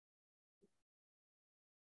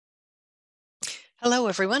Hello,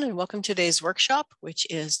 everyone, and welcome to today's workshop, which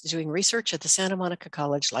is doing research at the Santa Monica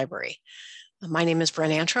College Library. My name is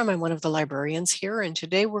Bren Antrim. I'm one of the librarians here, and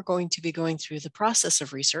today we're going to be going through the process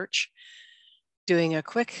of research, doing a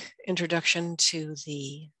quick introduction to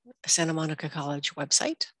the Santa Monica College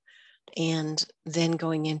website, and then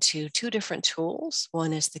going into two different tools.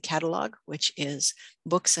 One is the catalog, which is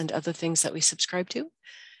books and other things that we subscribe to.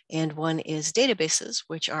 And one is databases,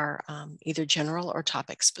 which are either general or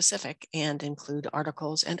topic specific and include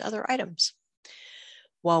articles and other items.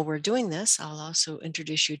 While we're doing this, I'll also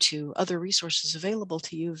introduce you to other resources available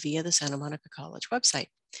to you via the Santa Monica College website.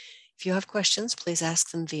 If you have questions, please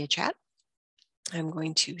ask them via chat. I'm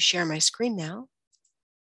going to share my screen now.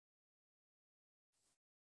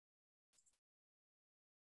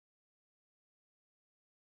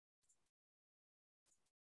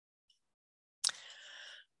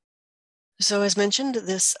 So as mentioned,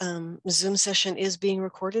 this Zoom session is being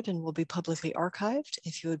recorded and will be publicly archived.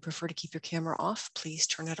 If you would prefer to keep your camera off, please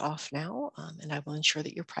turn it off now, and I will ensure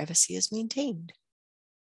that your privacy is maintained.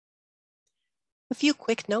 A few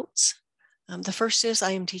quick notes. The first is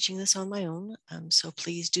I am teaching this on my own, so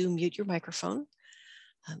please do mute your microphone.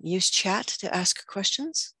 Use chat to ask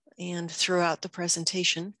questions, and throughout the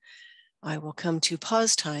presentation, I will come to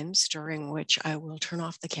pause times during which I will turn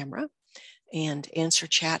off the camera and answer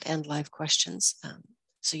chat and live questions,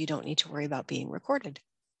 so you don't need to worry about being recorded.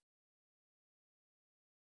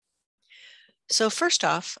 So first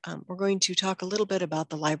off, we're going to talk a little bit about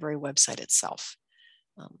the library website itself.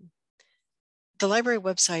 The library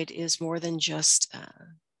website is more than just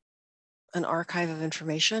an archive of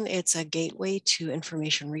information. It's a gateway to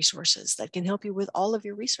information resources that can help you with all of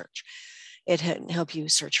your research. It can help you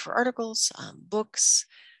search for articles, books,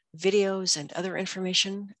 videos, and other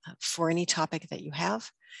information for any topic that you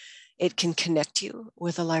have. It can connect you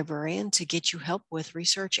with a librarian to get you help with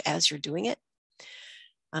research as you're doing it.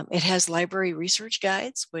 It has library research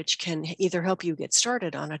guides, which can either help you get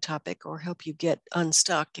started on a topic or help you get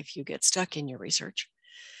unstuck if you get stuck in your research.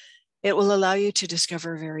 It will allow you to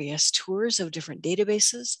discover various tours of different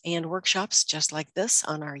databases and workshops just like this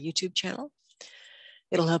on our YouTube channel.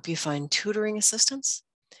 It'll help you find tutoring assistance,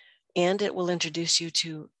 and it will introduce you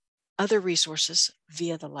to other resources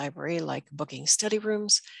via the library, like booking study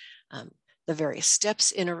rooms, the various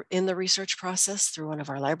steps in the research process through one of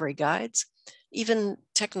our library guides, even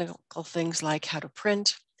technical things like how to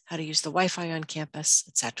print, how to use the Wi-Fi on campus,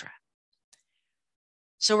 etc.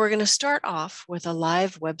 So we're going to start off with a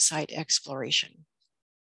live website exploration.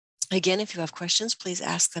 Again, if you have questions, please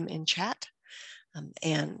ask them in chat,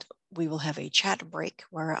 and we will have a chat break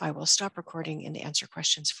where I will stop recording and answer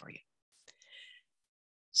questions for you.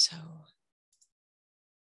 So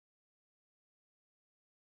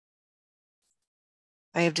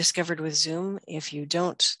I have discovered with Zoom, if you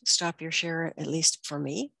don't stop your share, at least for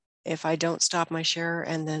me, if I don't stop my share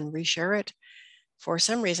and then reshare it, for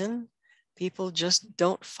some reason, people just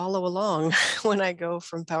don't follow along when I go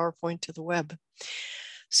from PowerPoint to the web.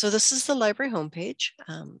 So this is the library homepage.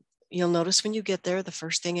 You'll notice when you get there, the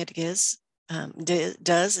first thing it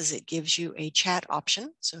does is it gives you a chat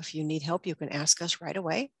option. So if you need help, you can ask us right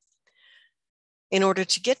away. In order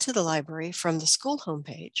to get to the library from the school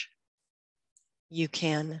homepage, you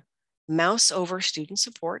can mouse over student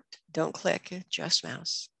support. Don't click, just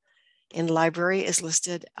mouse. And library is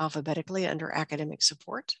listed alphabetically under academic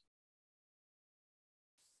support.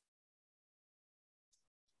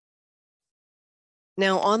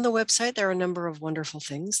 Now on the website, there are a number of wonderful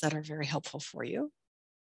things that are very helpful for you.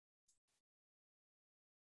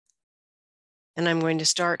 And I'm going to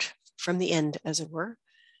start from the end, as it were.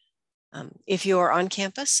 If you are on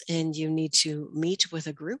campus and you need to meet with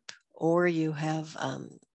a group, or you have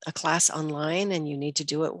a class online and you need to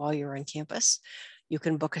do it while you're on campus, you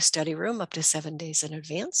can book a study room up to 7 days in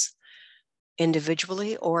advance,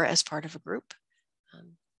 individually or as part of a group,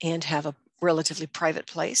 and have a relatively private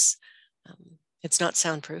place. It's not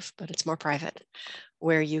soundproof, but it's more private,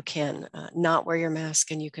 where you can not wear your mask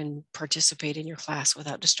and you can participate in your class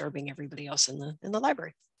without disturbing everybody else in the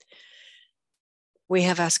library. We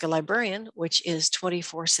have Ask a Librarian, which is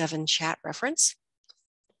 24/7 chat reference.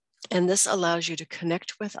 And this allows you to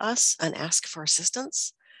connect with us and ask for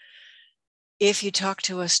assistance. If you talk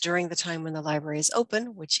to us during the time when the library is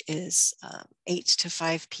open, which is 8 to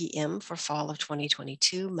 5 p.m. for fall of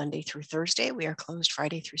 2022, Monday through Thursday, we are closed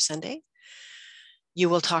Friday through Sunday. You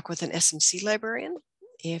will talk with an SMC librarian.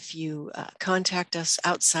 If you contact us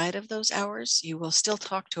outside of those hours, you will still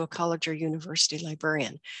talk to a college or university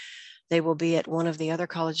librarian. They will be at one of the other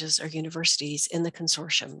colleges or universities in the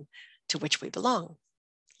consortium to which we belong.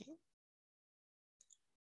 Okay.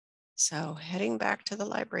 So heading back to the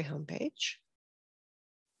library homepage.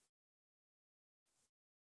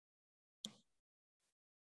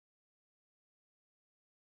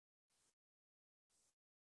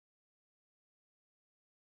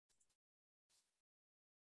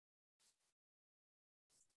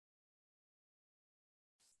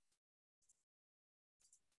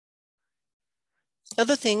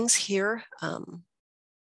 Other things here on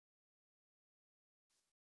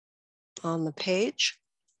the page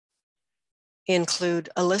include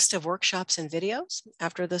a list of workshops and videos.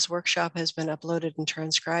 After this workshop has been uploaded and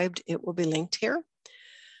transcribed, it will be linked here.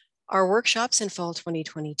 Our workshops in fall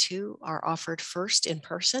 2022 are offered first in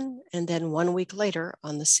person, and then 1 week later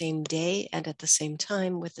on the same day and at the same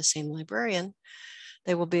time with the same librarian,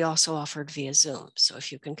 they will be also offered via Zoom. So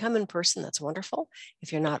if you can come in person, that's wonderful.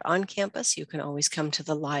 If you're not on campus, you can always come to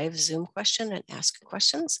the live Zoom question and ask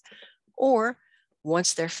questions. Or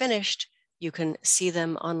once they're finished, you can see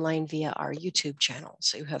them online via our YouTube channel.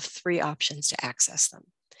 So you have 3 options to access them.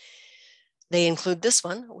 They include this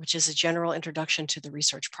one, which is a general introduction to the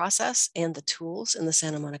research process and the tools in the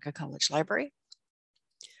Santa Monica College Library.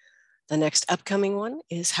 The next upcoming one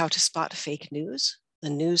is how to spot fake news. The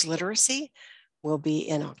news literacy will be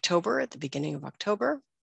in October, at the beginning of October.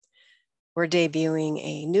 We're debuting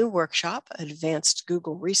a new workshop, Advanced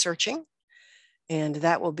Google Researching, and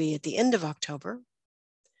that will be at the end of October.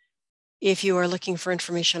 If you are looking for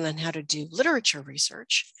information on how to do literature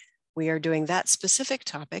research, we are doing that specific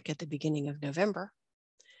topic at the beginning of November.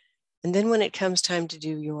 And then when it comes time to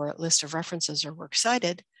do your list of references or works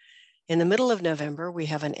cited, in the middle of November, we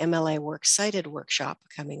have an MLA Works Cited workshop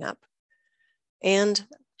coming up. And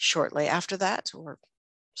shortly after that, or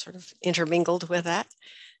sort of intermingled with that,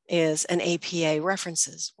 is an APA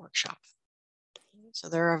References workshop. So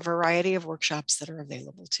there are a variety of workshops that are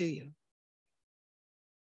available to you.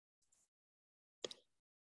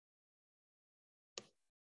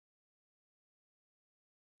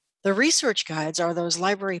 The research guides are those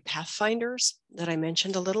library pathfinders that I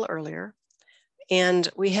mentioned a little earlier, and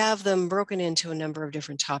we have them broken into a number of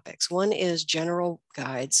different topics. One is general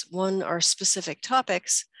guides, one are specific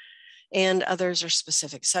topics, and others are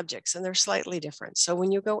specific subjects, and they're slightly different. So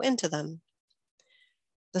when you go into them,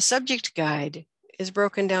 the subject guide is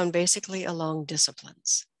broken down basically along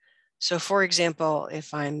disciplines. So for example,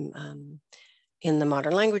 if I'm in the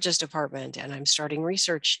Modern Languages department and I'm starting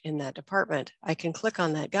research in that department, I can click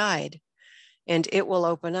on that guide and it will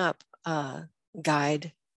open up a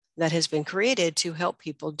guide that has been created to help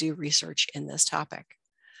people do research in this topic.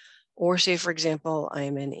 Or say, for example,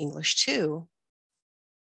 I'm in English 2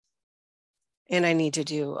 and I need to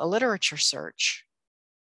do a literature search.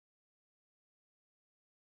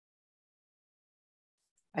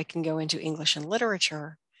 I can go into English and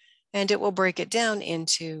literature and it will break it down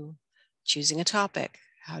into choosing a topic.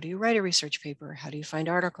 How do you write a research paper? How do you find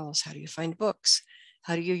articles? How do you find books?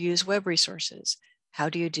 How do you use web resources? How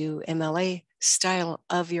do you do MLA style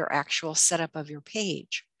of your actual setup of your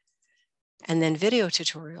page? And then video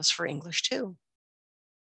tutorials for English 2.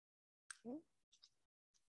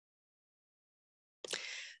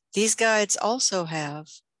 These guides also have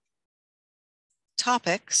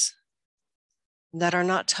topics that are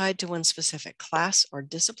not tied to one specific class or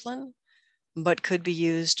discipline, but could be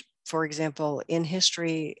used, for example, in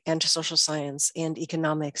history and social science and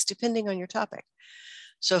economics, depending on your topic.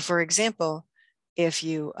 So for example, if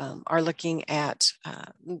you are looking at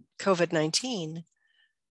COVID-19,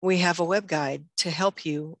 we have a web guide to help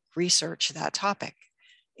you research that topic,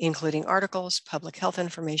 including articles, public health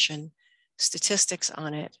information, statistics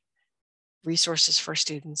on it, resources for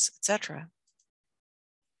students, etc.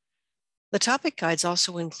 The topic guides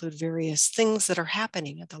also include various things that are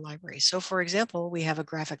happening at the library. So for example, we have a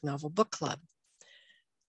graphic novel book club.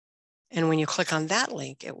 And when you click on that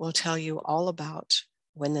link, it will tell you all about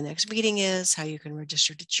when the next meeting is, how you can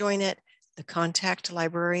register to join it, the contact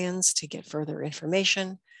librarians to get further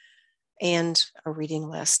information, and a reading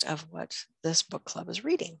list of what this book club is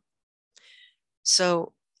reading.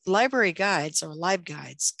 So library guides or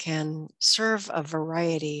LibGuides can serve a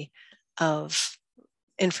variety of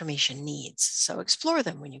information needs. So explore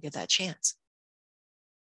them when you get that chance.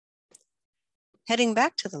 Heading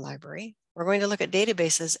back to the library, we're going to look at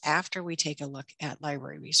databases after we take a look at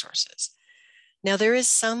library resources. Now there is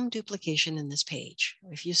some duplication in this page.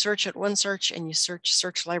 If you search at one search and you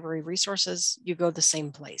search library resources, you go the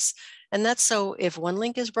same place. And that's so if one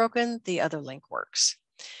link is broken, the other link works.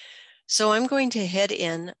 So I'm going to head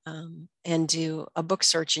in and do a book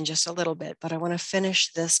search in just a little bit, but I want to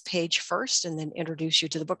finish this page first and then introduce you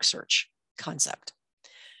to the book search concept.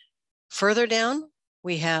 Further down,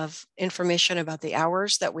 we have information about the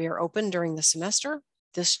hours that we are open during the semester.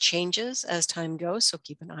 This changes as time goes, so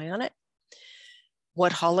keep an eye on it.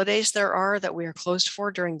 What holidays there are that we are closed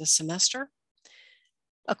for during the semester.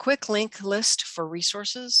 A quick link list for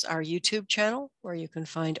resources, our YouTube channel, where you can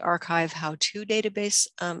find archive how-to database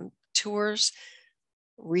tours,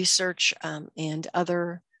 research, and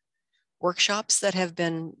other workshops that have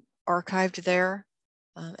been archived there,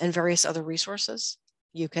 and various other resources.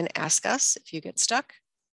 You can ask us if you get stuck,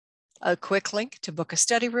 a quick link to book a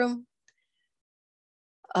study room,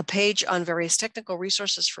 a page on various technical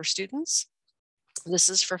resources for students. This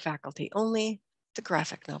is for faculty only, the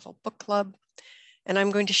Graphic Novel Book Club. And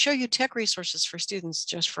I'm going to show you tech resources for students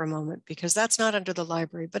just for a moment, because that's not under the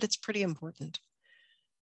library, but it's pretty important.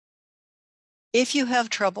 If you have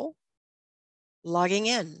trouble logging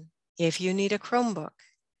in, if you need a Chromebook,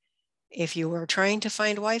 if you are trying to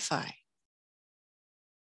find Wi-Fi,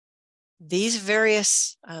 these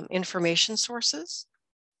various information sources,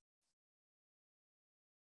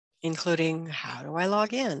 including how do I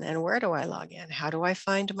log in and where do I log in? How do I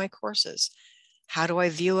find my courses? How do I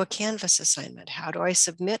view a Canvas assignment? How do I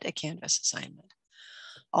submit a Canvas assignment?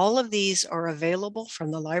 All of these are available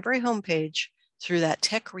from the library homepage through that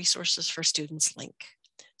Tech Resources for Students link.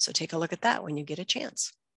 So take a look at that when you get a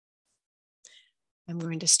chance. I'm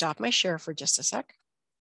going to stop my share for just a sec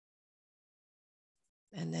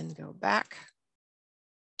and then go back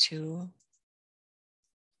to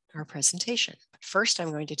our presentation. But first,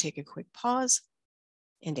 I'm going to take a quick pause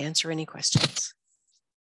and answer any questions.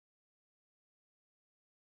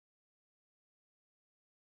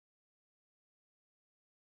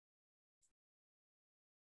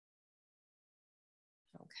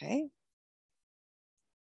 Okay.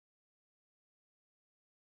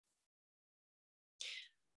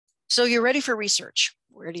 So you're ready for research.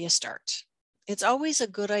 Where do you start? It's always a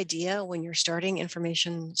good idea when you're starting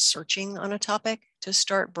information searching on a topic to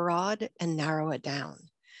start broad and narrow it down.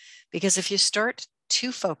 Because if you start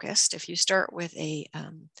too focused, if you start with a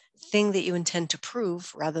thing that you intend to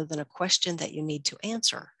prove rather than a question that you need to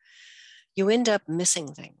answer, you end up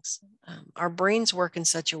missing things. Our brains work in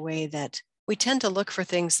such a way that we tend to look for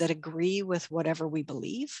things that agree with whatever we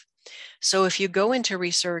believe. So if you go into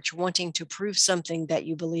research wanting to prove something that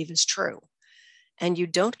you believe is true, and you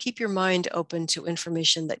don't keep your mind open to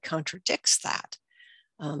information that contradicts that,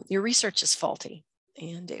 your research is faulty,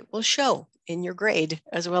 and it will show in your grade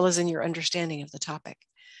as well as in your understanding of the topic.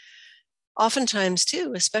 Oftentimes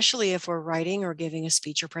too, especially if we're writing or giving a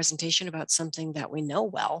speech or presentation about something that we know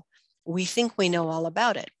well, we think we know all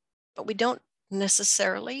about it, but we don't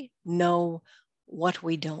necessarily know what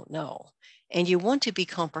we don't know. And you want to be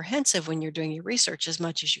comprehensive when you're doing your research as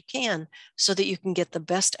much as you can so that you can get the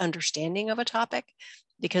best understanding of a topic,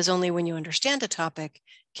 because only when you understand a topic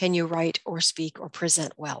can you write or speak or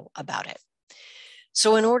present well about it.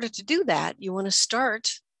 So in order to do that, you want to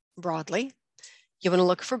start broadly. You want to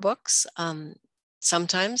look for books.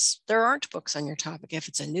 Sometimes there aren't books on your topic if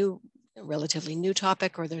it's a relatively new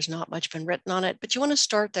topic or there's not much been written on it, but you want to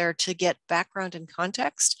start there to get background and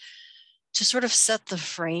context to sort of set the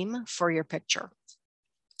frame for your picture.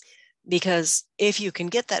 Because if you can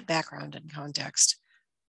get that background and context,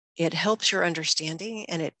 it helps your understanding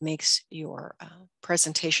and it makes your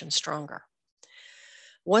presentation stronger.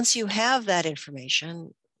 Once you have that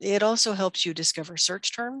information, it also helps you discover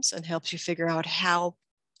search terms and helps you figure out how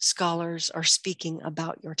scholars are speaking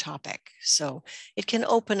about your topic. So it can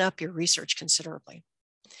open up your research considerably.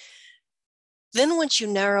 Then once you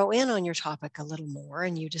narrow in on your topic a little more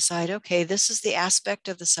and you decide, okay, this is the aspect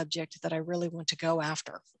of the subject that I really want to go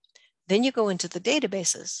after, then you go into the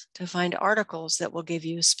databases to find articles that will give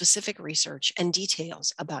you specific research and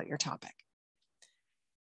details about your topic.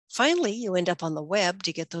 Finally, you end up on the web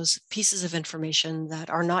to get those pieces of information that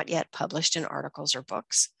are not yet published in articles or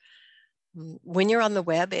books. When you're on the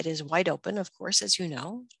web, it is wide open, of course, as you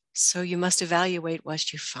know, so you must evaluate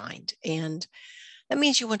what you find. And that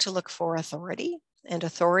means you want to look for authority, and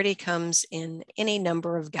authority comes in any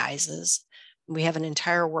number of guises. We have an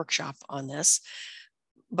entire workshop on this,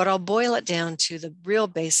 but I'll boil it down to the real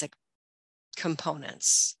basic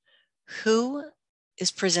components. Who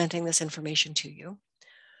is presenting this information to you?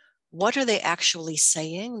 What are they actually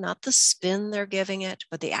saying? Not the spin they're giving it,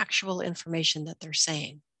 but the actual information that they're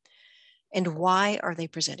saying. And why are they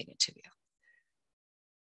presenting it to you?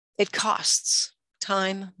 It costs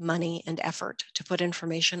time, money, and effort to put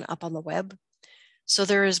information up on the web. So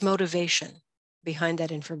there is motivation behind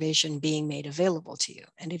that information being made available to you.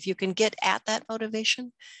 And if you can get at that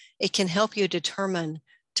motivation, it can help you determine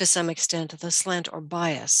to some extent the slant or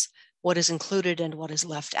bias, what is included and what is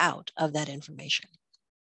left out of that information.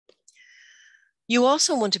 You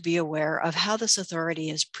also want to be aware of how this authority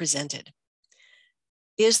is presented.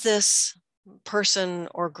 Is this person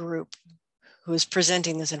or group who is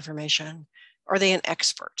presenting this information, are they an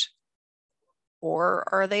expert? Or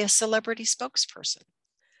are they a celebrity spokesperson?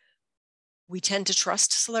 We tend to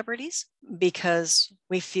trust celebrities because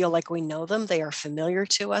we feel like we know them. They are familiar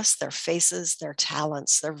to us, their faces, their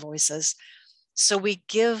talents, their voices. So we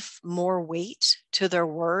give more weight to their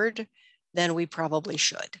word then we probably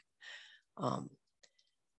should.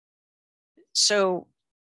 So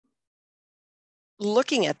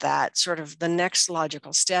looking at that, sort of the next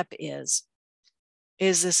logical step is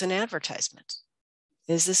this an advertisement?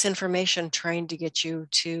 Is this information trying to get you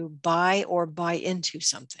to buy or buy into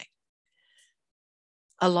something?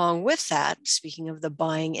 Along with that, speaking of the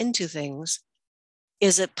buying into things,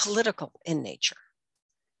 is it political in nature?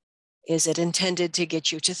 Is it intended to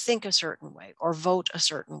get you to think a certain way or vote a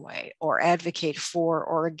certain way or advocate for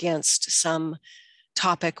or against some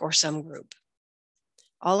topic or some group?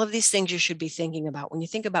 All of these things you should be thinking about when you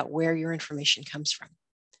think about where your information comes from.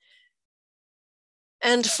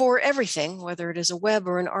 And for everything, whether it is a web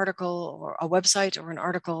or an article or a website or an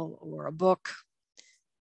article or a book,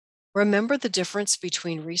 remember the difference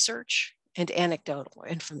between research and anecdotal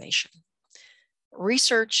information.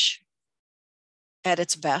 Research at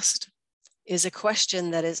its best is a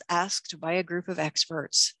question that is asked by a group of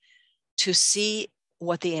experts to see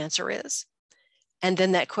what the answer is. And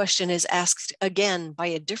then that question is asked again by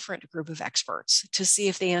a different group of experts to see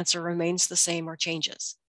if the answer remains the same or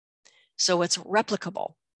changes. So it's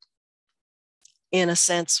replicable, in a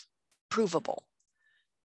sense, provable.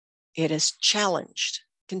 It is challenged,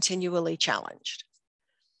 continually challenged.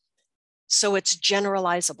 So it's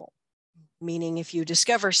generalizable, meaning if you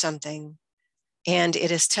discover something and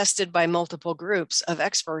it is tested by multiple groups of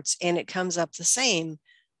experts and it comes up the same,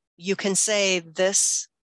 you can say this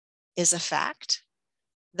is a fact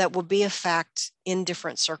that will be a fact in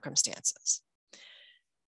different circumstances.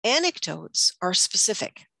 Anecdotes are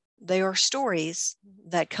specific. They are stories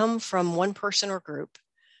that come from one person or group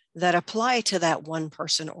that apply to that one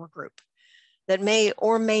person or group that may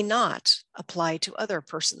or may not apply to other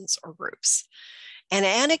persons or groups. And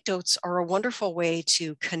anecdotes are a wonderful way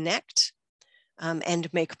to connect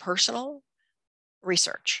and make personal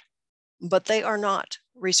research, but they are not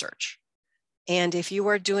research. And if you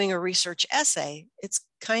are doing a research essay, it's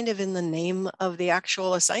kind of in the name of the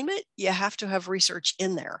actual assignment. You have to have research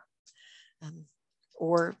in there,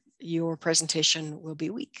 or your presentation will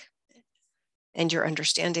be weak and your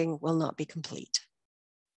understanding will not be complete.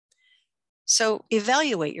 So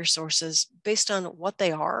evaluate your sources based on what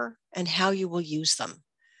they are and how you will use them.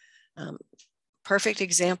 Perfect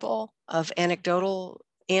example of anecdotal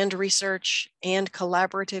and research and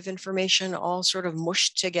collaborative information all sort of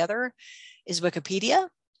mushed together is Wikipedia.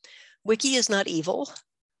 Wiki is not evil,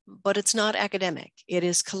 but it's not academic. It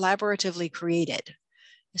is collaboratively created.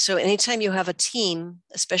 So anytime you have a team,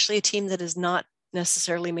 especially a team that is not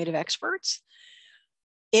necessarily made of experts,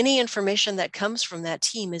 any information that comes from that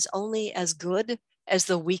team is only as good as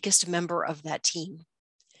the weakest member of that team.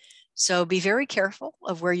 So be very careful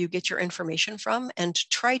of where you get your information from and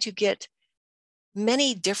try to get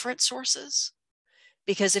many different sources,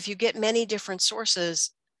 because if you get many different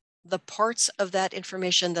sources, the parts of that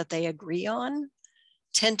information that they agree on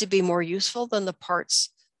tend to be more useful than the parts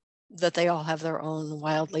that they all have their own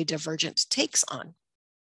wildly divergent takes on.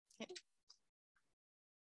 Okay.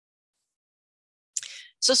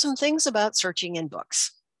 So some things about searching in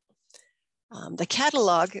books. The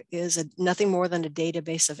catalog is nothing more than a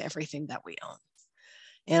database of everything that we own.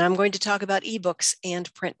 And I'm going to talk about ebooks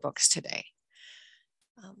and print books today.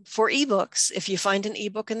 For ebooks, if you find an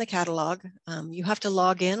ebook in the catalog, you have to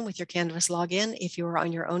log in with your Canvas login if you are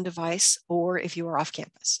on your own device or if you are off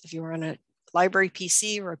campus. If you are on a library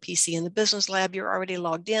PC or a PC in the business lab, you're already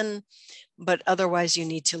logged in, but otherwise you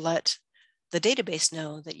need to let the database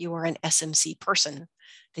know that you are an SMC person,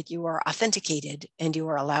 that you are authenticated and you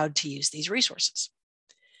are allowed to use these resources.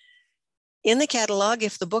 In the catalog,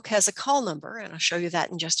 if the book has a call number, and I'll show you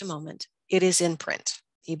that in just a moment, it is in print.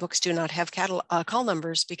 Ebooks do not have call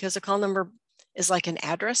numbers because a call number is like an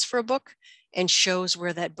address for a book and shows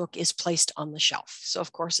where that book is placed on the shelf. So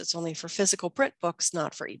of course, it's only for physical print books,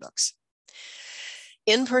 not for ebooks.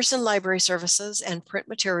 In-person library services and print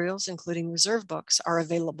materials, including reserve books, are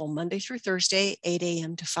available Monday through Thursday, 8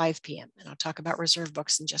 a.m. to 5 p.m. And I'll talk about reserve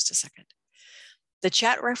books in just a second. The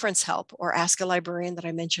chat reference help, or Ask a Librarian that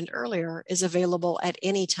I mentioned earlier, is available at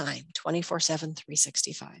any time, 24/7,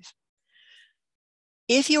 365.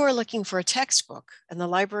 If you are looking for a textbook and the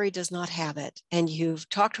library does not have it, and you've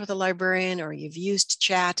talked with a librarian or you've used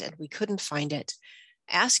chat and we couldn't find it,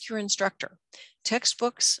 ask your instructor.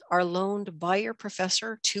 Textbooks are loaned by your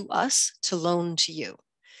professor to us to loan to you.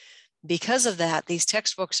 Because of that, these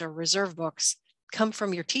textbooks or reserve books come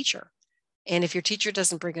from your teacher. And if your teacher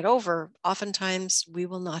doesn't bring it over, oftentimes we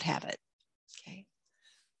will not have it. Okay.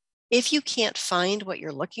 If you can't find what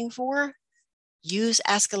you're looking for, use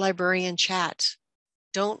Ask a Librarian chat.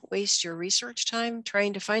 Don't waste your research time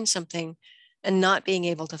trying to find something and not being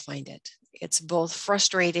able to find it. It's both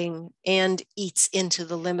frustrating and eats into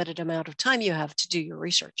the limited amount of time you have to do your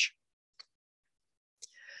research.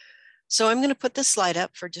 So I'm going to put this slide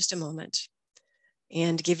up for just a moment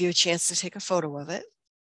and give you a chance to take a photo of it.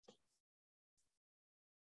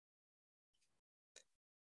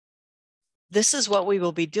 This is what we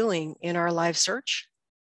will be doing in our live search.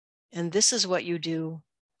 And this is what you do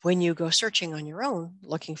when you go searching on your own,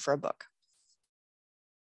 looking for a book.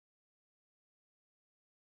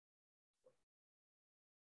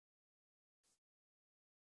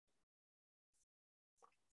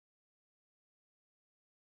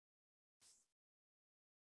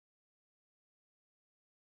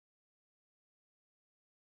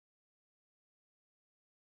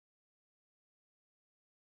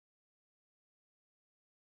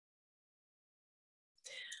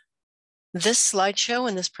 This slideshow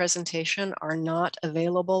and this presentation are not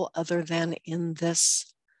available other than in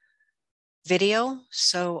this video.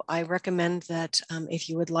 So I recommend that if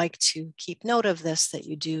you would like to keep note of this, that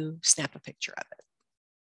you do snap a picture of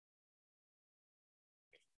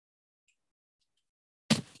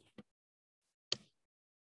it.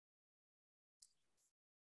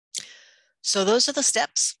 So those are the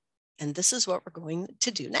steps, and this is what we're going to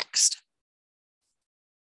do next.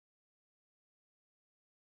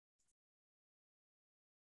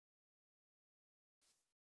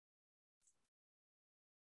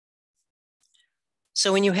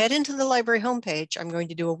 So when you head into the library homepage, I'm going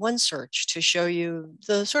to do a one search to show you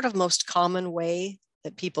the sort of most common way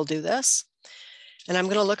that people do this. And I'm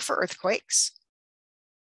going to look for earthquakes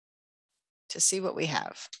to see what we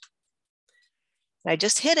have. I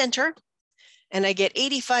just hit enter and I get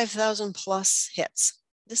 85,000 plus hits.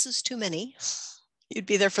 This is too many. You'd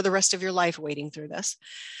be there for the rest of your life waiting through this.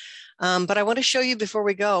 But I want to show you before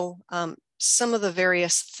we go some of the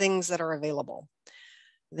various things that are available.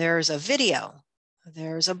 There's a video.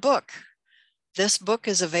 There's a book. This book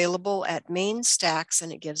is available at Main Stacks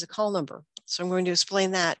and it gives a call number. So I'm going to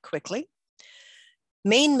explain that quickly.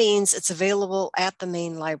 Main means it's available at the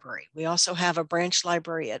main library. We also have a branch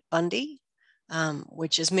library at Bundy,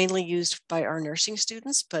 which is mainly used by our nursing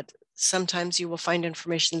students, but sometimes you will find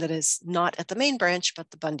information that is not at the main branch,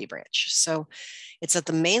 but the Bundy branch. So it's at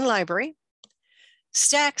the main library.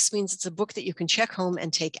 Stacks means it's a book that you can check home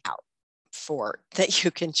and take out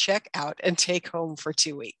and take home for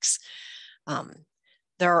 2 weeks.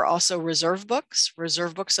 There are also reserve books.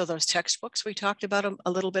 Reserve books are those textbooks we talked about a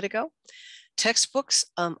little bit ago. Textbooks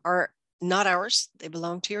are not ours. They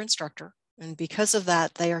belong to your instructor. And because of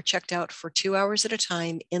that, they are checked out for 2 hours at a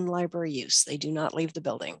time in library use. They do not leave the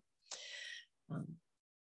building.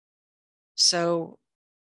 So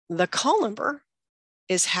the call number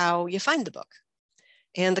is how you find the book.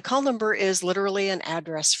 And the call number is literally an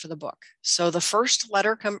address for the book. So the first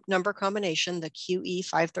letter number combination, the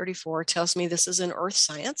QE534, tells me this is in earth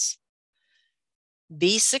science.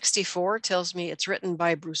 B64 tells me it's written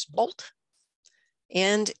by Bruce Bolt,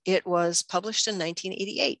 and it was published in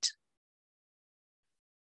 1988.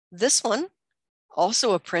 This one,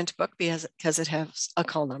 also a print book because it has a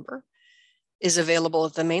call number, is available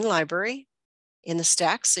at the main library in the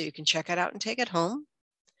stacks, so you can check it out and take it home.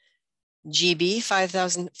 GB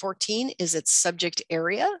 5014 is its subject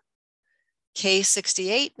area.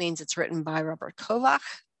 K68 means it's written by Robert Kovach,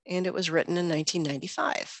 and it was written in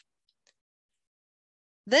 1995.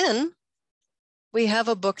 Then we have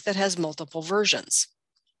a book that has multiple versions.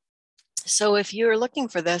 So if you're looking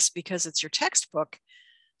for this because it's your textbook,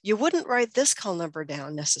 you wouldn't write this call number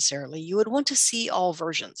down necessarily. You would want to see all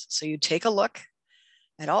versions. So you take a look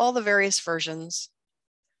at all the various versions,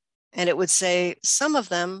 and it would say some of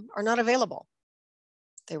them are not available.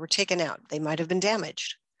 They were taken out. They might have been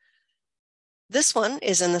damaged. This one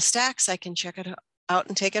is in the stacks. I can check it out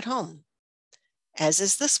and take it home, as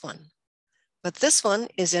is this one. But this one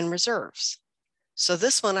is in reserves. So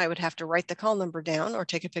this one I would have to write the call number down or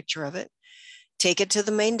take a picture of it, take it to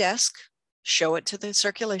the main desk, show it to the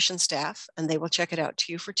circulation staff, and they will check it out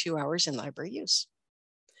to you for 2 hours in library use.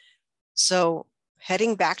 So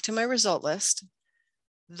heading back to my result list,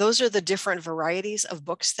 those are the different varieties of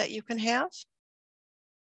books that you can have.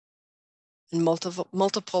 And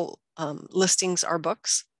multiple listings are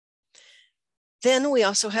books. Then we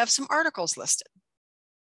also have some articles listed.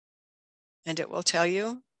 And it will tell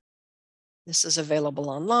you, this is available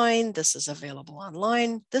online, this is available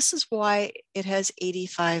online. This is why it has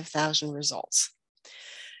 85,000 results.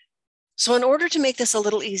 So in order to make this a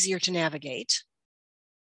little easier to navigate,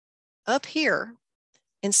 up here,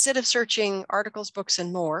 instead of searching articles, books,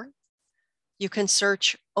 and more, you can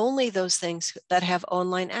search only those things that have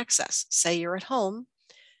online access. Say you're at home,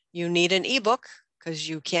 you need an ebook because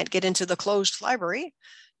you can't get into the closed library.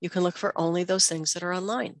 You can look for only those things that are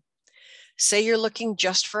online. Say you're looking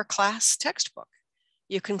just for a class textbook.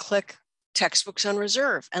 You can click Textbooks on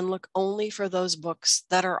Reserve and look only for those books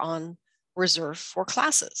that are on reserve for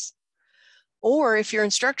classes. Or if your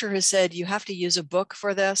instructor has said you have to use a book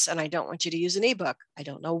for this and I don't want you to use an ebook, I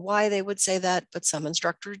don't know why they would say that, but some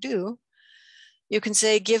instructors do. You can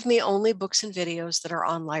say, give me only books and videos that are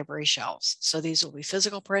on library shelves. So these will be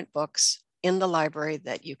physical print books in the library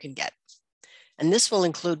that you can get. And this will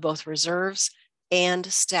include both reserves and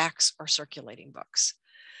stacks or circulating books.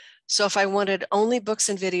 So if I wanted only books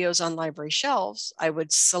and videos on library shelves, I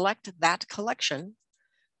would select that collection,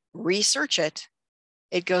 research it.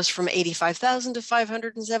 It goes from 85,000 to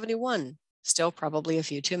 571, still probably a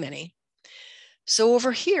few too many. So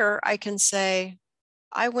over here, I can say,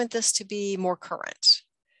 I want this to be more current.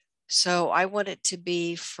 So I want it to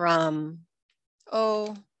be from,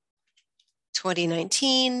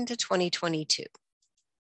 2019 to 2022.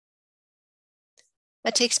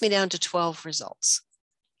 That takes me down to 12 results.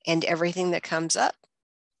 And everything that comes up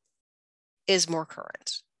is more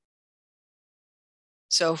current.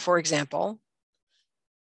 So for example,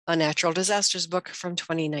 a natural disasters book from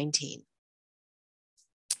 2019.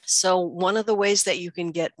 So one of the ways that you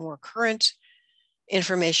can get more current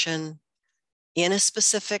information in a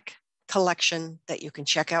specific collection that you can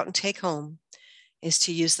check out and take home is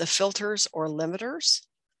to use the filters or limiters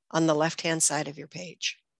on the left-hand side of your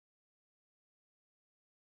page.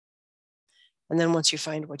 And then once you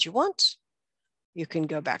find what you want, you can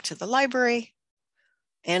go back to the library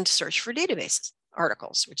and search for database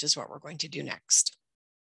articles, which is what we're going to do next.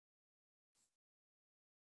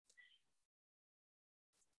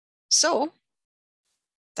 So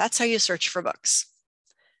that's how you search for books.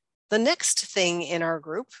 The next thing in our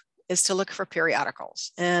group is to look for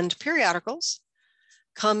periodicals. And periodicals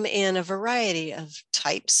come in a variety of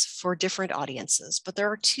types for different audiences, but there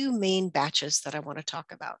are two main batches that I want to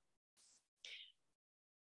talk about.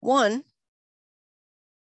 One,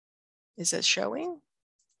 is it showing?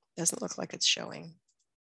 Doesn't look like it's showing.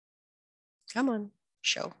 Come on,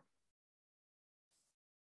 show.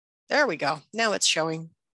 There we go. Now it's showing.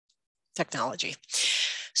 Technology.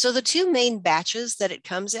 So the two main batches that it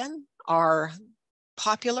comes in are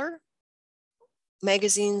popular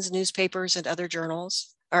magazines, newspapers, and other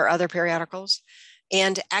journals or other periodicals,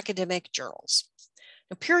 and academic journals.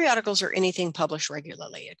 Now, periodicals are anything published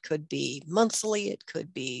regularly. It could be monthly, it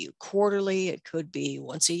could be quarterly, it could be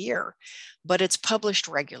once a year, but it's published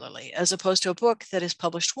regularly as opposed to a book that is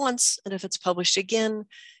published once. And if it's published again,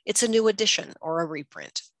 it's a new edition or a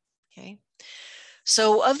reprint. Okay.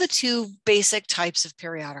 So of the two basic types of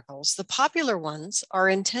periodicals, the popular ones are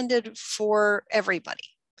intended for everybody.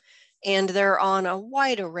 And they're on a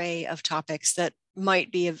wide array of topics that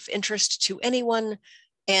might be of interest to anyone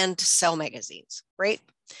and sell magazines, right?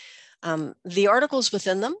 The articles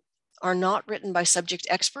within them are not written by subject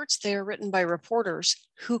experts. They are written by reporters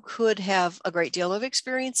who could have a great deal of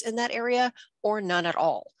experience in that area or none at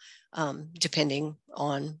all, depending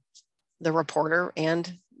on the reporter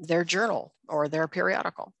and their journal or their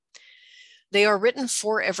periodical. They are written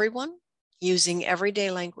for everyone using everyday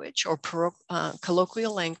language or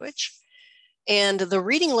colloquial language. And the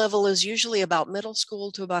reading level is usually about middle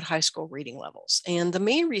school to about high school reading levels. And the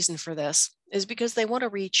main reason for this is because they want to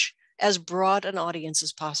reach as broad an audience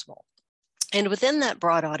as possible. And within that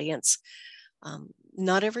broad audience,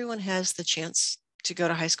 not everyone has the chance to go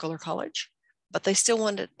to high school or college, but they still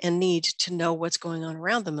want and need to know what's going on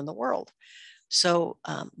around them in the world. So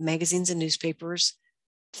magazines and newspapers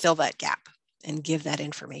fill that gap and give that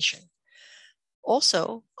information.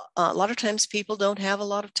 Also, a lot of times people don't have a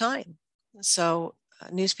lot of time. So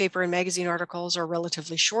newspaper and magazine articles are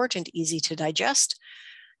relatively short and easy to digest.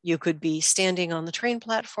 You could be standing on the train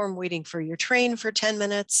platform waiting for your train for 10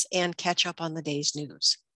 minutes and catch up on the day's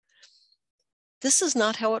news. This is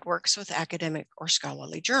not how it works with academic or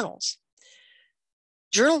scholarly journals.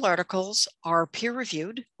 Journal articles are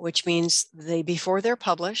peer-reviewed, which means before they're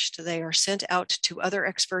published, they are sent out to other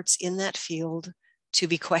experts in that field to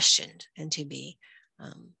be questioned and to be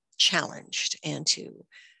challenged and to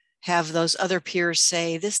have those other peers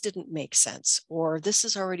say, this didn't make sense, or this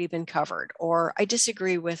has already been covered, or I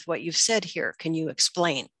disagree with what you've said here. Can you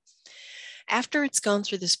explain? After it's gone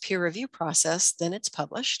through this peer review process, then it's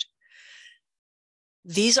published.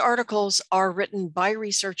 These articles are written by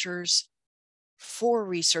researchers for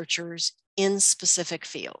researchers in specific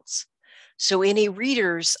fields. So any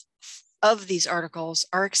readers of these articles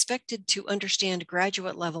are expected to understand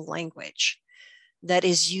graduate level language that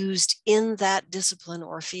is used in that discipline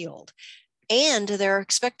or field. And they're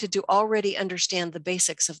expected to already understand the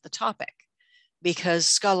basics of the topic because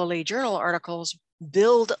scholarly journal articles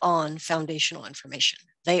build on foundational information.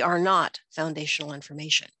 They are not foundational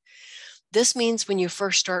information. This means when you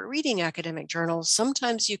first start reading academic journals,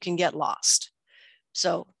 sometimes you can get lost.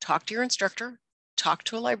 So talk to your instructor, talk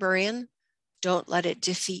to a librarian, don't let it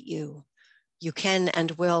defeat you. You can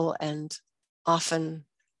and will and often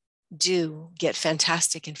do get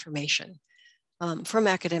fantastic information from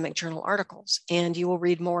academic journal articles, and you will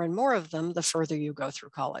read more and more of them the further you go through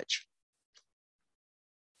college.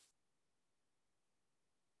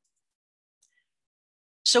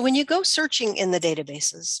 So when you go searching in the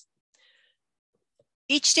databases,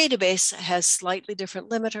 each database has slightly different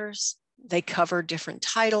limiters. They cover different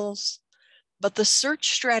titles, but the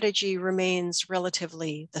search strategy remains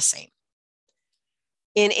relatively the same.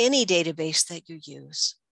 In any database that you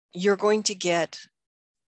use, you're going to get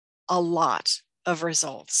a lot of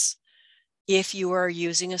results if you are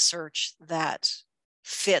using a search that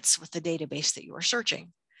fits with the database that you are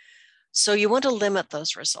searching. So you want to limit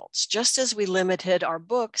those results. Just as we limited our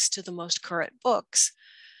books to the most current books,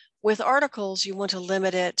 with articles, you want to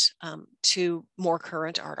limit it to more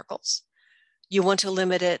current articles. You want to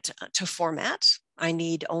limit it to format. I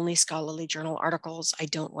need only scholarly journal articles. I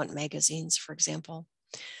don't want magazines, for example.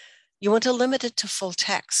 You want to limit it to full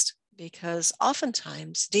text, because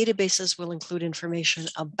oftentimes databases will include information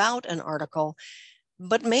about an article,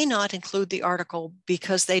 but may not include the article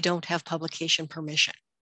because they don't have publication permission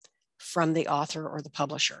from the author or the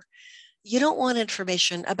publisher. You don't want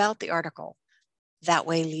information about the article. That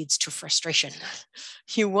way leads to frustration.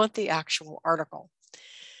 You want the actual article.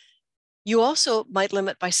 You also might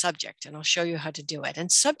limit by subject, and I'll show you how to do it.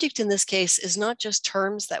 And subject in this case is not just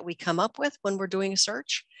terms that we come up with when we're doing a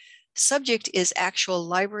search. Subject is actual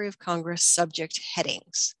Library of Congress subject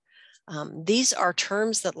headings. These are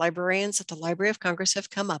terms that librarians at the Library of Congress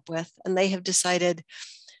have come up with, and they have decided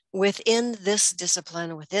within this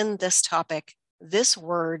discipline, within this topic, this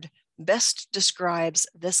word best describes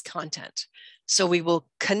this content. So we will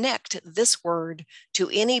connect this word to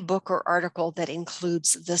any book or article that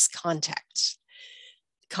includes this content.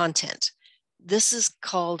 This is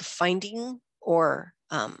called finding or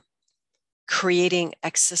creating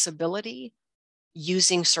accessibility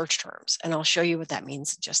using search terms. And I'll show you what that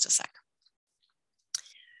means in just a sec.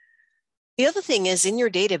 The other thing is, in your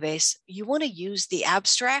database, you want to use the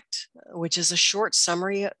abstract, which is a short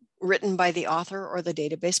summary written by the author or the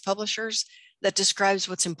database publishers that describes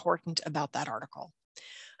what's important about that article.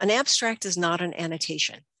 An abstract is not an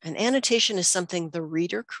annotation. An annotation is something the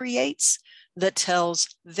reader creates that tells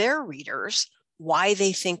their readers why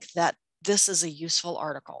they think that this is a useful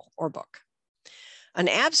article or book. An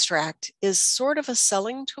abstract is sort of a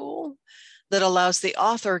selling tool that allows the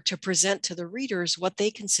author to present to the readers what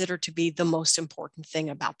they consider to be the most important thing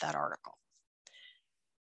about that article.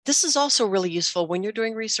 This is also really useful when you're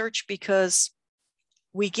doing research, because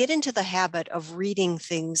we get into the habit of reading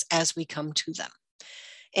things as we come to them.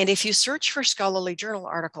 And if you search for scholarly journal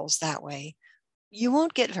articles that way, you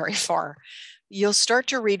won't get very far. You'll start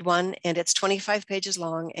to read one and it's 25 pages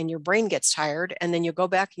long and your brain gets tired, and then you go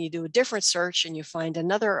back and you do a different search and you find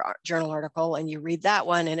another journal article and you read that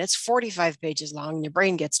one and it's 45 pages long and your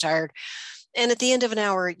brain gets tired. And at the end of an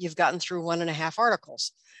hour, you've gotten through 1.5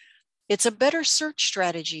 articles. It's a better search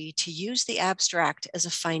strategy to use the abstract as a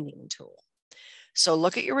finding tool. So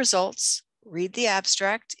look at your results, read the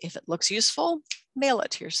abstract. If it looks useful, mail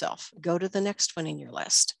it to yourself. Go to the next one in your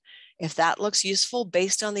list. If that looks useful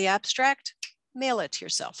based on the abstract, mail it to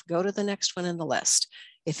yourself. Go to the next one in the list.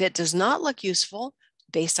 If it does not look useful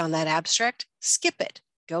based on that abstract, skip it.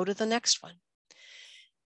 Go to the next one.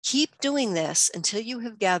 Keep doing this until you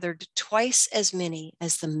have gathered twice as many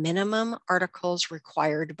as the minimum articles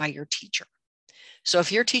required by your teacher. So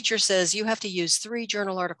if your teacher says you have to use 3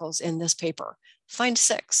 journal articles in this paper, find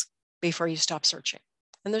 6 before you stop searching.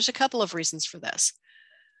 And there's a couple of reasons for this.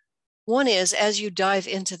 One is, as you dive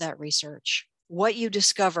into that research, what you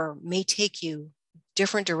discover may take you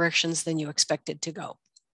different directions than you expected to go.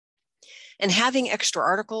 And having extra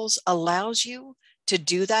articles allows you to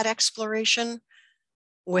do that exploration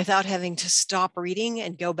without having to stop reading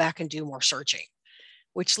and go back and do more searching,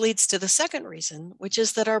 which leads to the second reason, which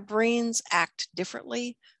is that our brains act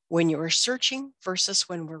differently when you are searching versus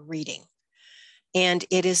when we're reading. And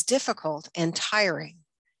it is difficult and tiring,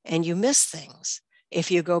 and you miss things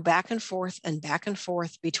if you go back and forth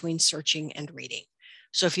between searching and reading.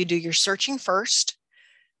 So if you do your searching first,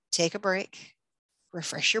 take a break,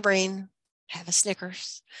 refresh your brain, have a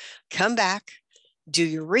Snickers, come back, do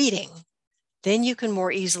your reading, then you can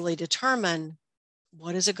more easily determine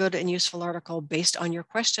what is a good and useful article based on your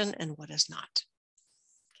question and what is not.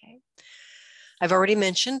 Okay. I've already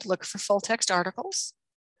mentioned, look for full text articles.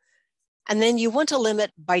 And then you want to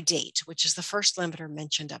limit by date, which is the first limiter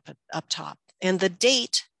mentioned up top. And the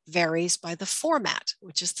date varies by the format,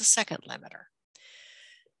 which is the second limiter.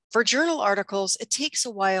 For journal articles, it takes a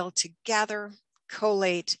while to gather,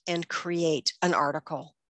 collate, and create an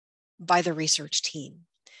article by the research team.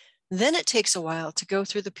 Then it takes a while to go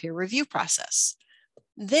through the peer review process.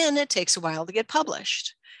 Then it takes a while to get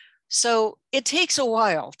published. So it takes a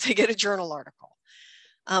while to get a journal article.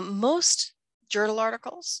 Most journal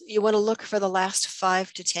articles, you want to look for the last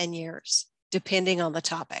 5 to 10 years, depending on the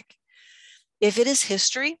topic. If it is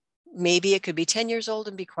history, maybe it could be 10 years old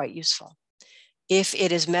and be quite useful. If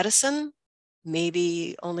it is medicine,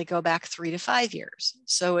 maybe only go back 3 to 5 years.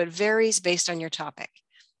 So it varies based on your topic.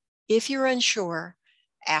 If you're unsure,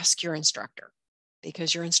 ask your instructor,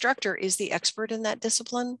 because your instructor is the expert in that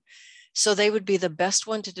discipline. So they would be the best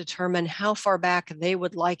one to determine how far back they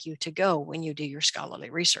would like you to go when you do your scholarly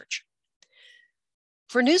research.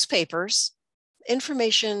 For newspapers,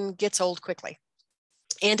 information gets old quickly,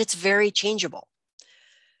 and it's very changeable.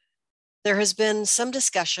 There has been some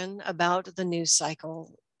discussion about the news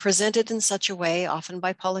cycle presented in such a way, often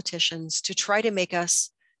by politicians, to try to make us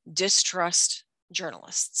distrust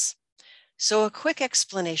journalists. So a quick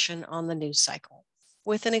explanation on the news cycle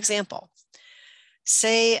with an example.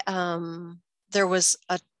 Say there was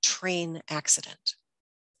a train accident,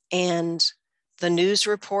 and the news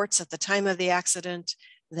reports at the time of the accident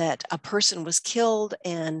that a person was killed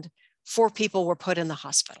and 4 people were put in the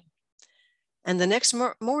hospital. And the next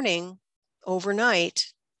morning,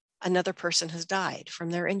 overnight, another person has died from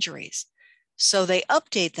their injuries. So they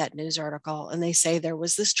update that news article and they say there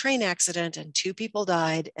was this train accident and 2 people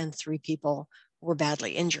died and 3 people were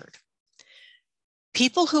badly injured.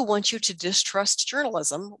 People who want you to distrust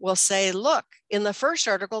journalism will say, look, in the first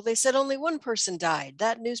article, they said only 1 person died.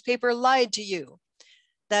 That newspaper lied to you.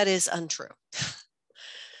 That is untrue.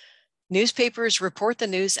 Newspapers report the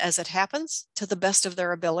news as it happens to the best of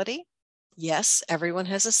their ability. Yes, everyone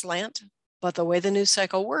has a slant, but the way the news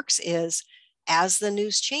cycle works is as the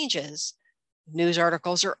news changes, news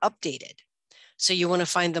articles are updated. So you want to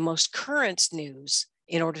find the most current news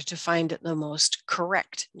in order to find the most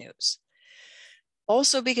correct news.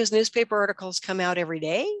 Also, because newspaper articles come out every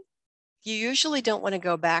day, you usually don't want to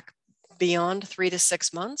go back beyond 3 to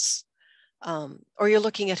 6 months, or you're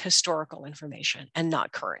looking at historical information and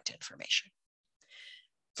not current information.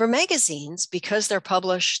 For magazines, because they're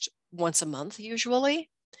published once a month usually,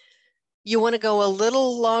 you want to go a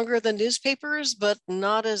little longer than newspapers, but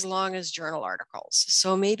not as long as journal articles.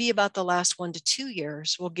 So maybe about the last 1 to 2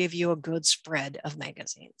 years will give you a good spread of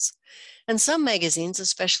magazines. And some magazines,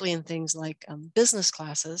 especially in things like business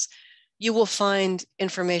classes, you will find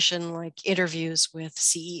information like interviews with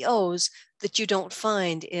CEOs that you don't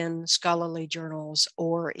find in scholarly journals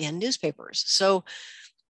or in newspapers. So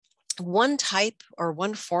one type or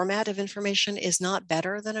one format of information is not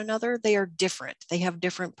better than another. They are different. They have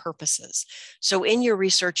different purposes. So in your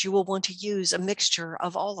research, you will want to use a mixture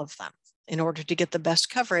of all of them in order to get the best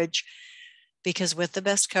coverage, because with the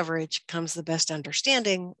best coverage comes the best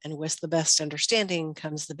understanding, and with the best understanding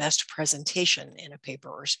comes the best presentation in a paper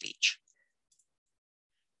or speech.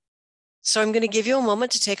 So I'm going to give you a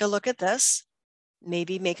moment to take a look at this,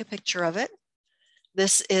 maybe make a picture of it.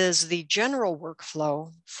 This is the general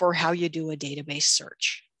workflow for how you do a database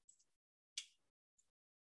search.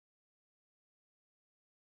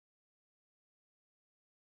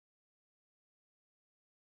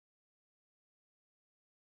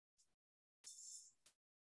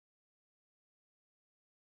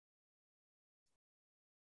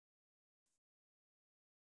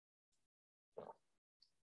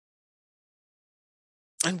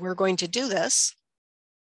 And we're going to do this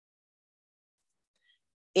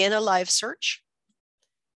in a live search.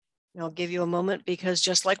 And I'll give you a moment because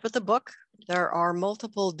just like with the book, there are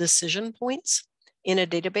multiple decision points in a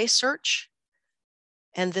database search.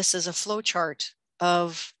 And this is a flow chart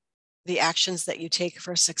of the actions that you take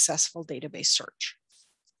for a successful database search.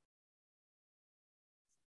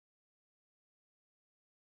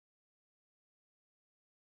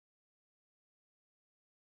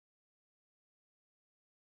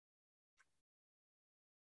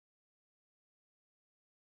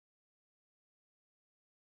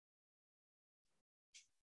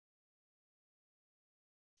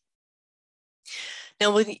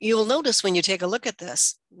 Now, you will notice when you take a look at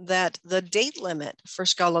this, that the date limit for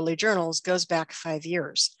scholarly journals goes back 5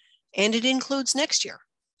 years, and it includes next year.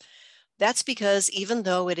 That's because even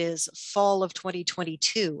though it is fall of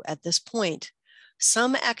 2022 at this point,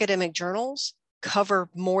 some academic journals cover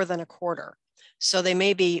more than a quarter. So they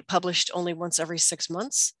may be published only once every 6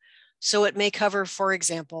 months. So it may cover, for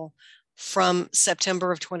example, from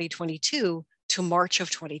September of 2022 to March of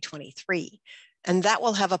 2023. And that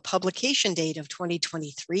will have a publication date of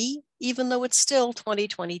 2023, even though it's still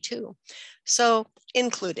 2022. So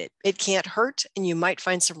include it. It can't hurt, and you might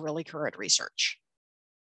find some really current research.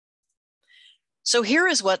 So here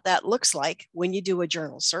is what that looks like when you do a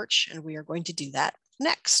journal search, and we are going to do that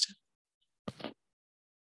next.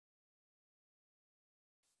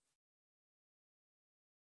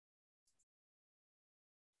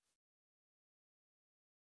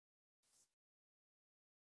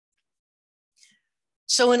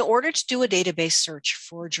 So in order to do a database search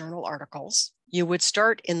for journal articles, you would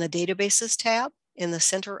start in the Databases tab in the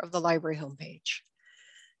center of the library homepage.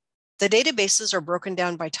 The databases are broken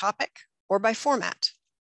down by topic or by format.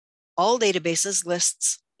 All databases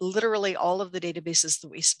lists literally all of the databases that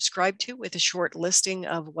we subscribe to with a short listing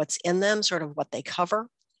of what's in them, sort of what they cover.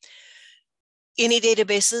 Any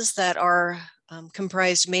databases that are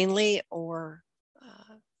comprised mainly or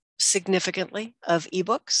significantly of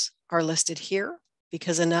ebooks are listed here,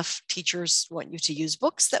 because enough teachers want you to use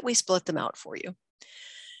books that we split them out for you.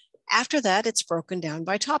 After that, it's broken down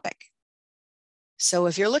by topic. So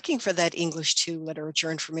if you're looking for that English 2 literature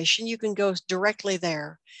information, you can go directly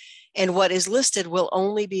there. And what is listed will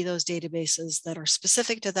only be those databases that are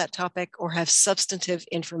specific to that topic or have substantive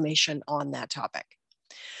information on that topic.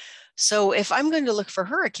 So if I'm going to look for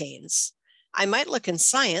hurricanes, I might look in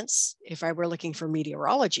science if I were looking for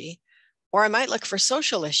meteorology, or I might look for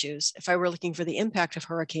social issues if I were looking for the impact of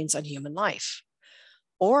hurricanes on human life.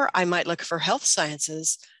 Or I might look for health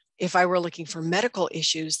sciences if I were looking for medical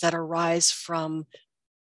issues that arise from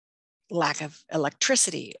lack of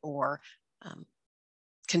electricity or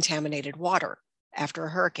contaminated water after a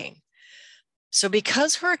hurricane. So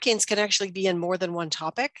because hurricanes can actually be in more than one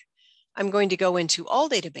topic, I'm going to go into all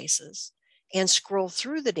databases and scroll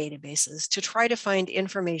through the databases to try to find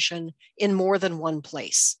information in more than one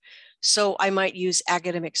place. So I might use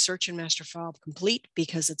Academic Search in MasterFile Complete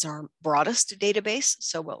because it's our broadest database,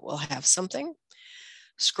 so we'll have something.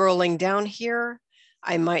 Scrolling down here,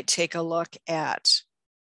 I might take a look at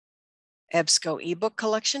EBSCO ebook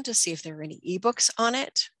collection to see if there are any ebooks on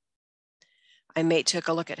it. I may take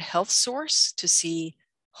a look at Health Source to see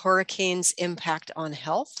hurricanes' impact on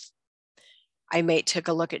health. I may take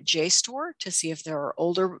a look at JSTOR to see if there are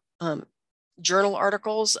older journal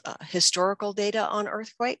articles, historical data on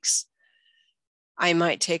earthquakes. I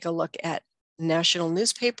might take a look at national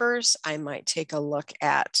newspapers. I might take a look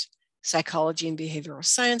at Psychology and Behavioral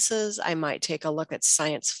Sciences. I might take a look at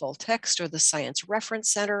Science Full Text or the Science Reference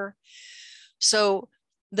Center. So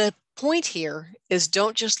the point here is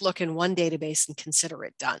don't just look in one database and consider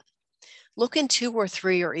it done. Look in 2 or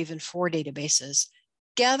 3 or even 4 databases,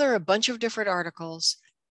 gather a bunch of different articles,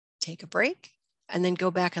 take a break, and then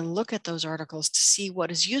go back and look at those articles to see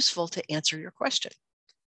what is useful to answer your question.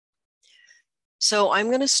 So I'm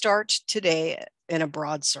going to start today in a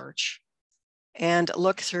broad search and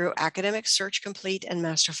look through Academic Search Complete and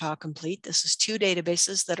MasterFile Complete. This is 2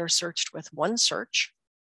 databases that are searched with one search.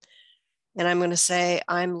 And I'm going to say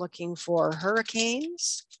I'm looking for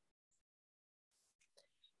hurricanes.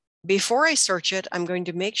 Before I search it, I'm going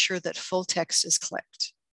to make sure that full text is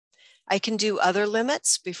clicked. I can do other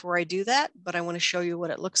limits before I do that, but I want to show you what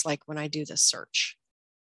it looks like when I do this search.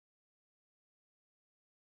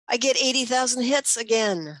 I get 80,000 hits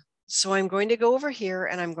again. So I'm going to go over here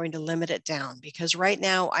and I'm going to limit it down because right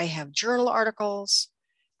now I have journal articles,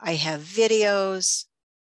 I have videos,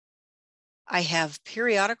 I have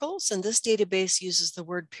periodicals, and this database uses the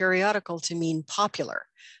word periodical to mean popular.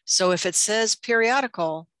 So if it says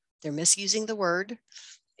periodical, they're misusing the word.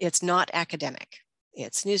 It's not academic.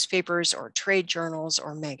 It's newspapers or trade journals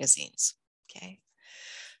or magazines, okay?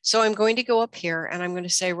 So I'm going to go up here and I'm going to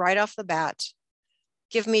say right off the bat,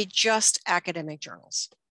 give me just academic journals.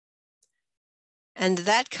 And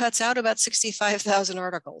that cuts out about 65,000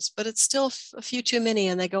 articles, but it's still a few too many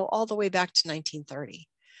and they go all the way back to 1930.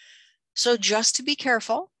 So just to be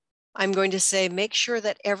careful, I'm going to say, make sure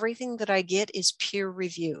that everything that I get is peer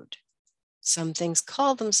reviewed. Some things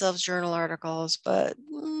call themselves journal articles, but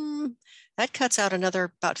that cuts out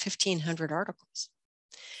another about 1,500 articles.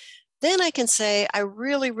 Then I can say, I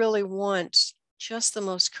really, really want just the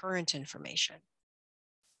most current information.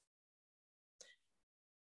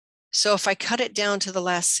 So if I cut it down to the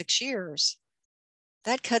last 6 years,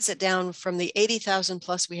 that cuts it down from the 80,000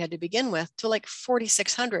 plus we had to begin with to like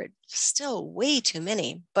 4,600. Still way too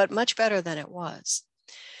many, but much better than it was.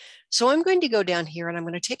 So I'm going to go down here and I'm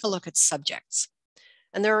going to take a look at subjects.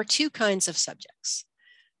 And there are 2 kinds of subjects.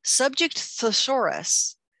 Subject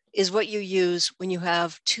thesaurus is what you use when you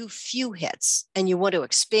have too few hits and you want to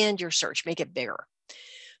expand your search, make it bigger.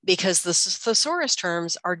 because the thesaurus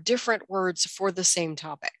terms are different words for the same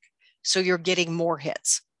topic. So you're getting more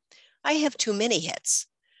hits. I have too many hits.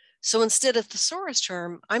 So instead of thesaurus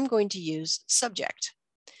term, I'm going to use subject,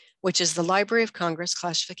 which is the Library of Congress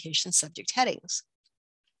classification subject headings.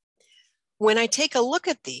 When I take a look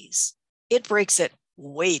at these, it breaks it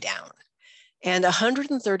way down. And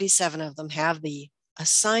 137 of them have the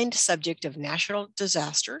assigned subject of national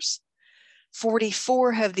disasters.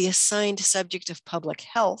 44 have the assigned subject of public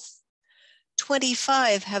health.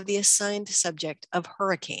 25 have the assigned subject of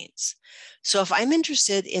hurricanes. So if I'm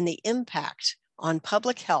interested in the impact on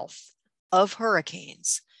public health of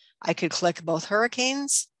hurricanes, I could click both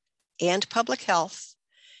hurricanes and public health,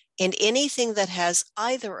 and anything that has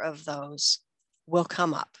either of those will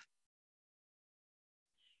come up.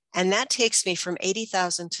 And that takes me from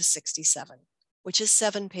 80,000 to 67, which is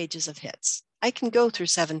 7 pages of hits. I can go through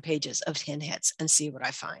 7 pages of 10 hits and see what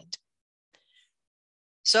I find.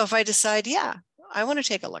 So if I decide, yeah, I want to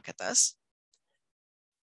take a look at this,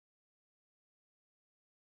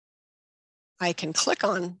 I can click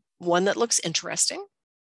on one that looks interesting.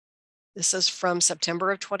 This is from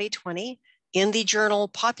September of 2020 in the journal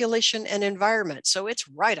Population and Environment, so it's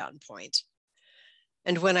right on point.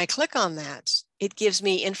 And when I click on that, it gives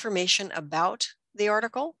me information about the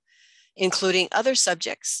article, including other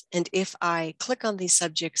subjects. And if I click on these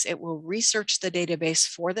subjects, it will research the database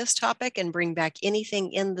for this topic and bring back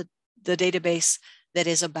anything in the database that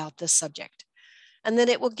is about this subject. And then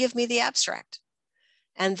it will give me the abstract.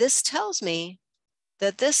 And this tells me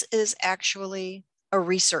that this is actually a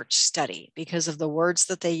research study because of the words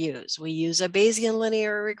that they use. We use a Bayesian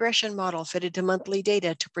linear regression model fitted to monthly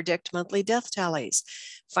data to predict monthly death tallies,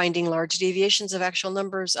 finding large deviations of actual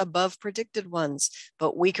numbers above predicted ones,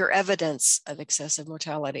 but weaker evidence of excessive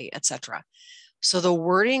mortality, etc. So the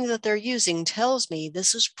wording that they're using tells me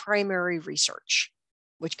this is primary research,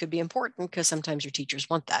 which could be important because sometimes your teachers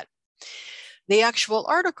want that. The actual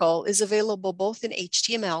article is available both in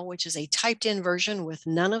HTML, which is a typed in version with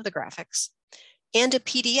none of the graphics, and a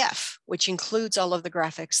PDF, which includes all of the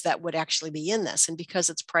graphics that would actually be in this. And because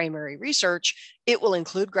it's primary research, it will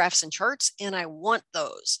include graphs and charts, and I want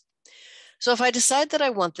those. So if I decide that I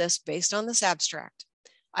want this based on this abstract,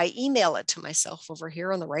 I email it to myself over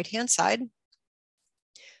here on the right-hand side.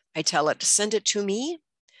 I tell it to send it to me.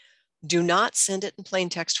 Do not send it in plain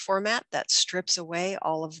text format. That strips away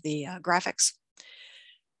all of the graphics.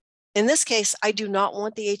 In this case, I do not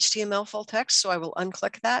want the HTML full text, so I will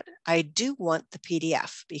unclick that. I do want the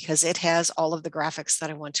PDF because it has all of the graphics that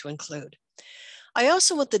I want to include. I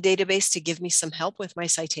also want the database to give me some help with my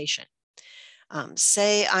citation.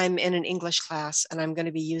 Say I'm in an English class and I'm going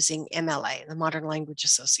to be using MLA, the Modern Language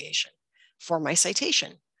Association, for my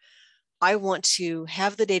citation. I want to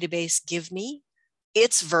have the database give me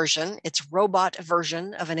its version, its robot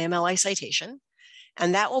version of an MLA citation,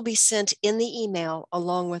 and that will be sent in the email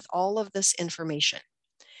along with all of this information.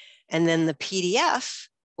 And then the PDF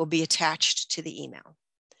will be attached to the email.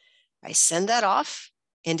 I send that off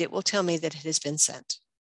and it will tell me that it has been sent.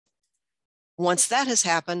 Once that has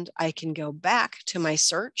happened, I can go back to my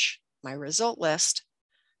search, my result list,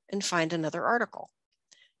 and find another article.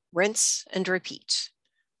 Rinse and repeat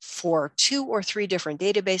for 2 or 3 different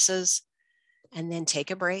databases, and then take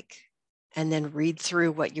a break and then read through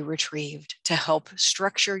what you retrieved to help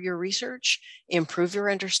structure your research, improve your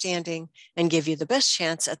understanding, and give you the best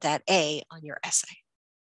chance at that A on your essay.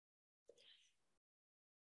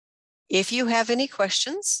 If you have any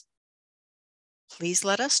questions, please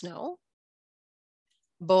let us know,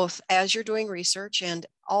 both as you're doing research and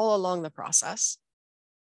all along the process.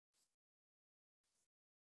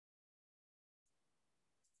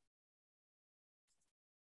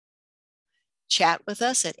 Chat with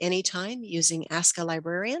us at any time using Ask a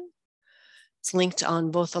Librarian. It's linked on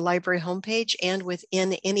both the library homepage and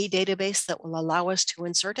within any database that will allow us to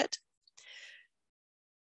insert it.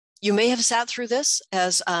 You may have sat through this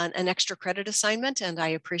as an extra credit assignment, and I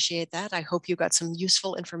appreciate that. I hope you got some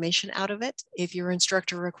useful information out of it. If your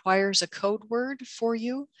instructor requires a code word for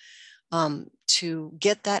you to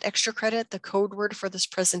get that extra credit, the code word for this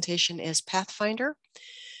presentation is Pathfinder.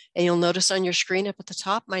 And you'll notice on your screen up at the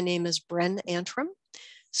top, my name is Bren Antrim.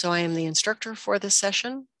 So I am the instructor for this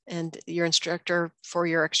session, and your instructor for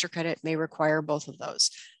your extra credit may require both of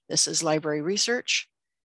those. This is library research,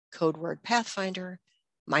 code word Pathfinder.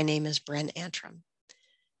 My name is Bren Antrim.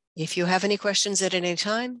 If you have any questions at any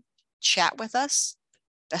time, chat with us.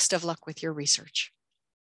 Best of luck with your research.